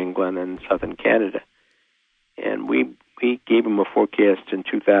in New England and southern Canada. And we gave them a forecast in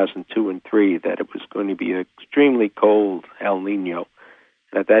 2002 and 3 that it was going to be an extremely cold El Nino.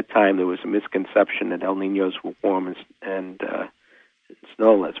 And at that time, there was a misconception that El Ninos were warm and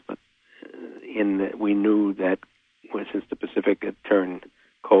snowless, but we knew that since the Pacific had turned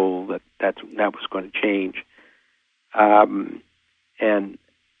cold, that was going to change. And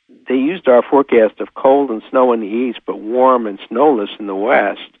they used our forecast of cold and snow in the east, but warm and snowless in the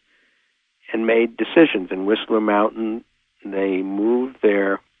west, and made decisions. In Whistler Mountain, they moved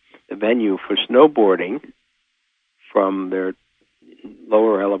the venue for snowboarding from their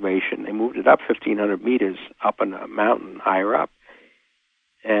lower elevation. They moved it up 1,500 meters up on a mountain higher up,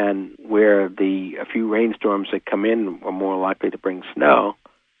 and where a few rainstorms that come in were more likely to bring snow.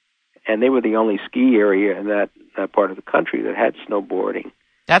 And they were the only ski area in that part of the country that had snowboarding.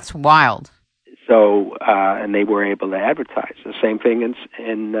 That's wild. So, and they were able to advertise. The same thing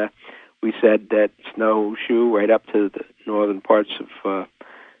in we said that Snowshoe right up to the northern parts of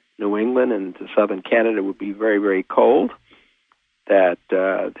New England and to southern Canada would be very, very cold, that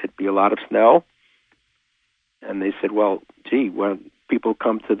there'd be a lot of snow. And they said, well, gee, when people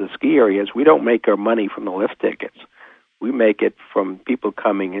come to the ski areas, we don't make our money from the lift tickets. We make it from people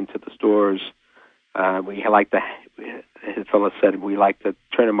coming into the stores. We like to, his fellow said, we like to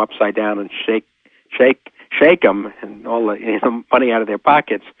turn them upside down and shake them and all the money out of their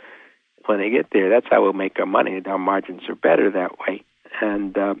pockets when they get there. That's how we'll make our money. Our margins are better that way.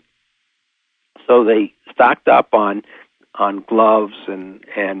 And so they stocked up on gloves and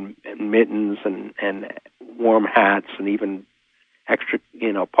mittens and warm hats and even extra,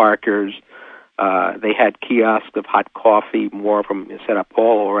 parkers. They had kiosks of hot coffee, more of them set up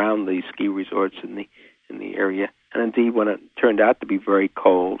all around the ski resorts in the area. And indeed, when it turned out to be very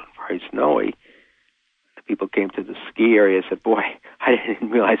cold and very snowy, the people came to the ski area and said, "Boy, I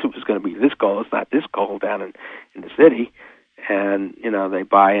didn't realize it was going to be this cold. It's not this cold down in the city." And they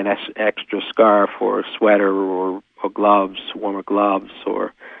buy an extra scarf or a sweater or gloves, warmer gloves,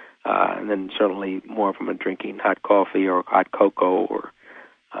 or and then certainly more of them are drinking hot coffee or hot cocoa,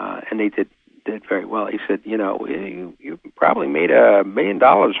 and they did very well. He said, you probably made $1 million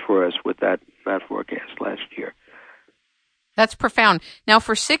for us with that forecast last year. That's profound. Now,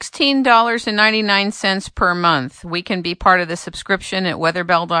 for $16.99 per month, we can be part of the subscription at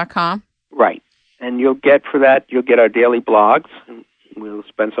weatherbell.com? Right. And you'll get our daily blogs. We'll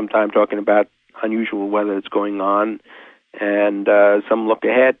spend some time talking about unusual weather that's going on and some look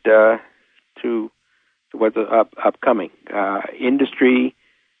ahead to what's upcoming. Industry,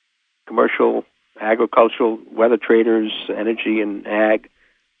 commercial, agricultural, weather traders, energy and ag,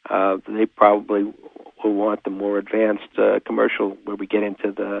 they probably will want the more advanced commercial where we get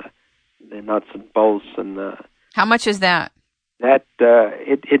into the nuts and bolts and the. How much is that? That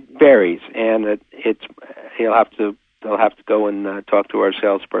it varies, and they'll have to go and talk to our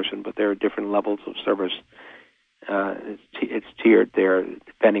salesperson. But there are different levels of service. It's tiered there,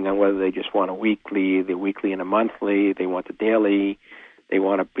 depending on whether they just want the weekly and a monthly. They want the daily. They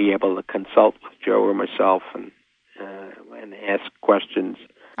want to be able to consult with Joe or myself and ask questions.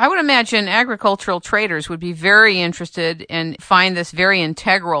 I would imagine agricultural traders would be very interested and find this very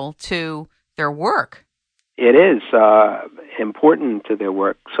integral to their work. It is important to their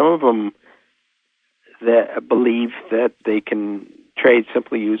work. Some of them that believe that they can trade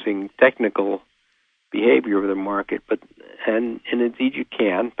simply using technical behavior of the market. And indeed you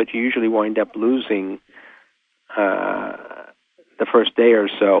can, but you usually wind up losing the first day or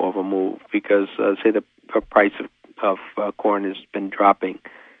so of a move because, say, the price of corn has been dropping,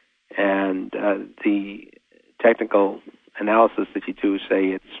 and the technical analysis that you do say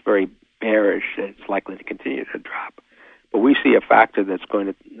it's very bearish, it's likely to continue to drop. But we see a factor that's going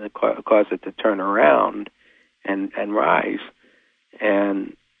to cause it to turn around and rise.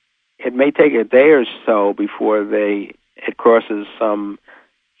 And it may take a day or so before it crosses some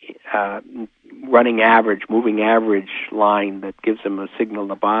moving average line that gives them a signal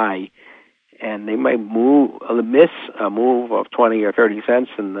to buy. And they might miss a move of 20 or 30 cents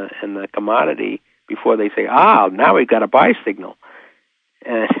in the commodity before they say, now we've got a buy signal.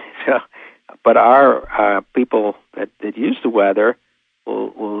 And so, but our people that use the weather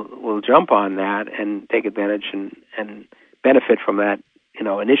will jump on that and take advantage and benefit from that,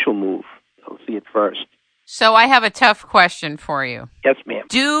 initial move. They'll see it first. So I have a tough question for you. Yes, ma'am.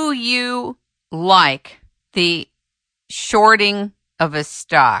 Do you like the shorting of a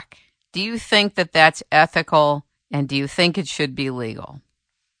stock? Do you think that that's ethical, and do you think it should be legal?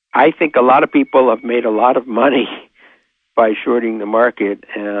 I think a lot of people have made a lot of money by shorting the market,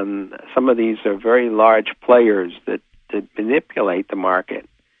 and some of these are very large players that manipulate the market.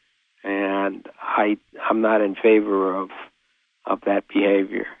 And I'm not in favor of that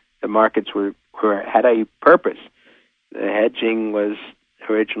behavior. The markets had a purpose. The hedging was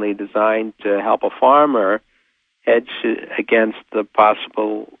originally designed to help a farmer hedge against the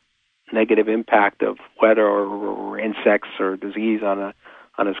possible negative impact of weather or insects or disease on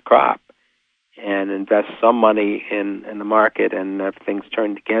his crop, and invest some money in the market. And if things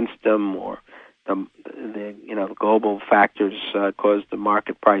turned against them, or the global factors caused the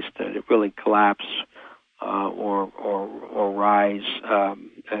market price to really collapse or rise,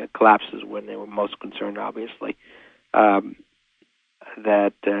 collapses when they were most concerned, obviously,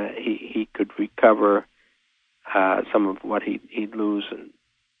 that he could recover some of what he'd lose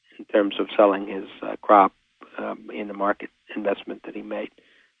in terms of selling his crop in the market investment that he made.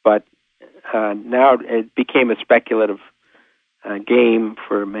 But now it became a speculative game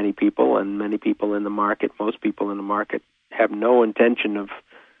for many people, and many people in the market, most people in the market, have no intention of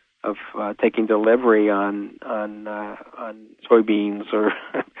taking delivery on soybeans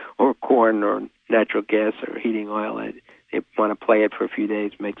or corn or natural gas or heating oil. They want to play it for a few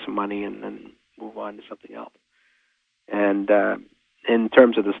days, make some money, and then move on to something else. And in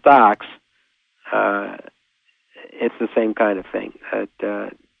terms of the stocks, it's the same kind of thing.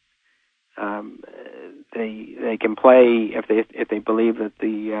 That they can play if they believe that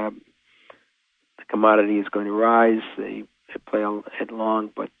the commodity is going to rise. They play it long,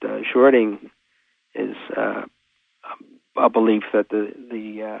 but shorting is a belief that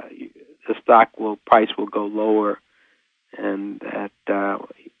the stock price will go lower, and that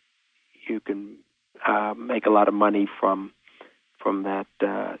you can make a lot of money from that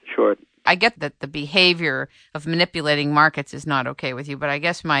short. I get that the behavior of manipulating markets is not okay with you, but I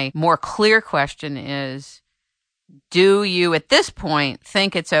guess my more clear question is, do you at this point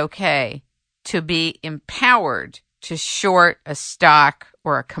think it's okay to be empowered to short a stock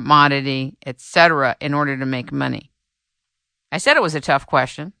or a commodity, etc., in order to make money? I said it was a tough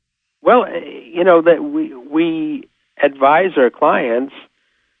question. Well, that we advise our clients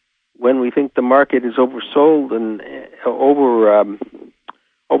when we think the market is oversold and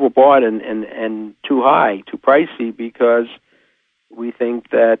overbought and too high, too pricey, because we think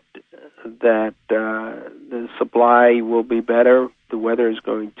that the supply will be better, the weather is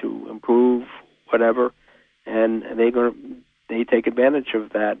going to improve, whatever, and they take advantage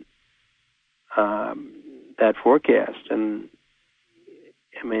of that forecast. And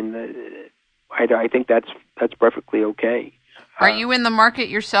I mean, I think that's perfectly okay. Are you in the market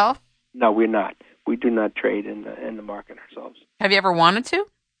yourself? No, we're not. We do not trade in the market ourselves. Have you ever wanted to?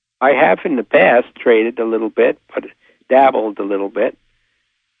 I have in the past traded a little bit, but dabbled a little bit.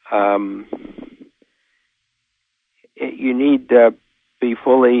 You need to be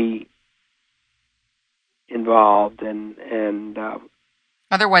fully involved, and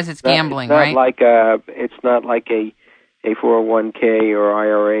otherwise it's gambling, right? It's not like a 401k or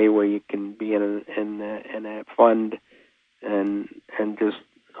IRA where you can be in a fund and just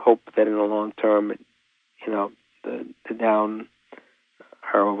hope that in the long term, the down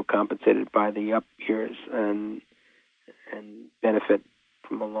are overcompensated by the up years and benefit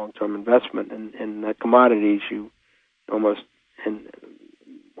from a long-term investment. In the commodities, you almost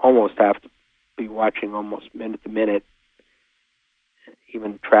have to be watching almost minute to minute.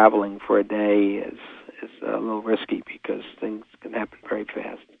 Even traveling for a day is a little risky because things can happen very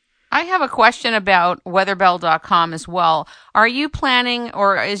fast. I have a question about Weatherbell.com as well. Are you planning,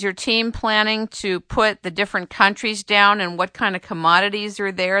 or is your team planning to put the different countries down and what kind of commodities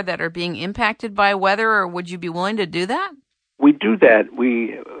are there that are being impacted by weather, or would you be willing to do that? We do that.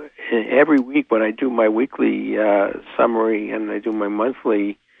 We every week when I do my weekly summary and I do my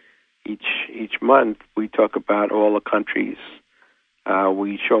monthly each month, we talk about all the countries.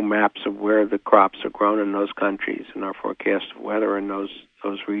 We show maps of where the crops are grown in those countries and our forecast of weather in those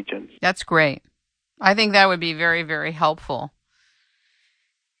regions. That's great. I think that would be very, very helpful.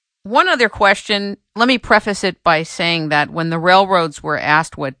 One other question, let me preface it by saying that when the railroads were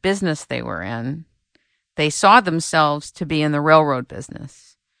asked what business they were in, they saw themselves to be in the railroad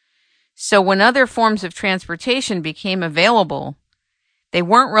business. So when other forms of transportation became available, they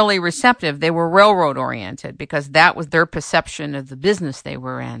weren't really receptive. They were railroad oriented because that was their perception of the business they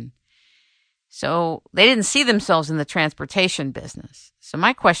were in. So they didn't see themselves in the transportation business. So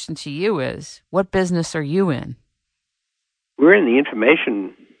my question to you is, what business are you in? We're in the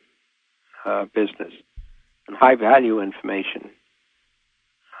information business and high-value information.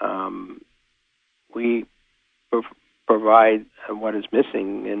 We provide what is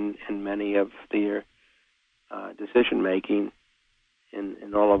missing in many of their decision-making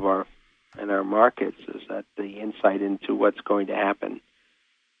in all of our markets, is that the insight into what's going to happen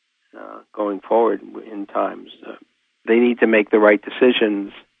going forward in times. They need to make the right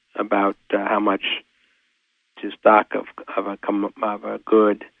decisions about how much to stock of a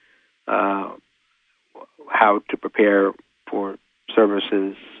good, how to prepare for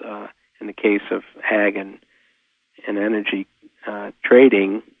services in the case of ag and energy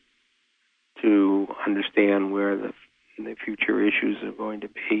trading, to understand where the future issues are going to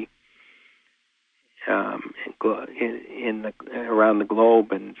be around the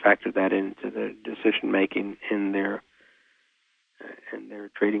globe, and factor that into the decision making in their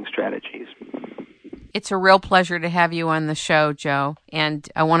trading strategies. It's a real pleasure to have you on the show, Joe, and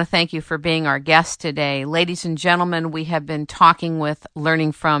I want to thank you for being our guest today. Ladies and gentlemen, we have been talking with,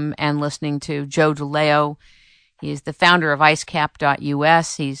 learning from, and listening to Joe Daleo. He is the founder of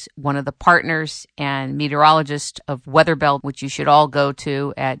icecap.us. He's one of the partners and meteorologist of Weatherbell, which you should all go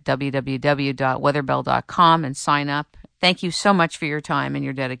to at www.weatherbell.com and sign up. Thank you so much for your time and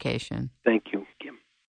your dedication. Thank you.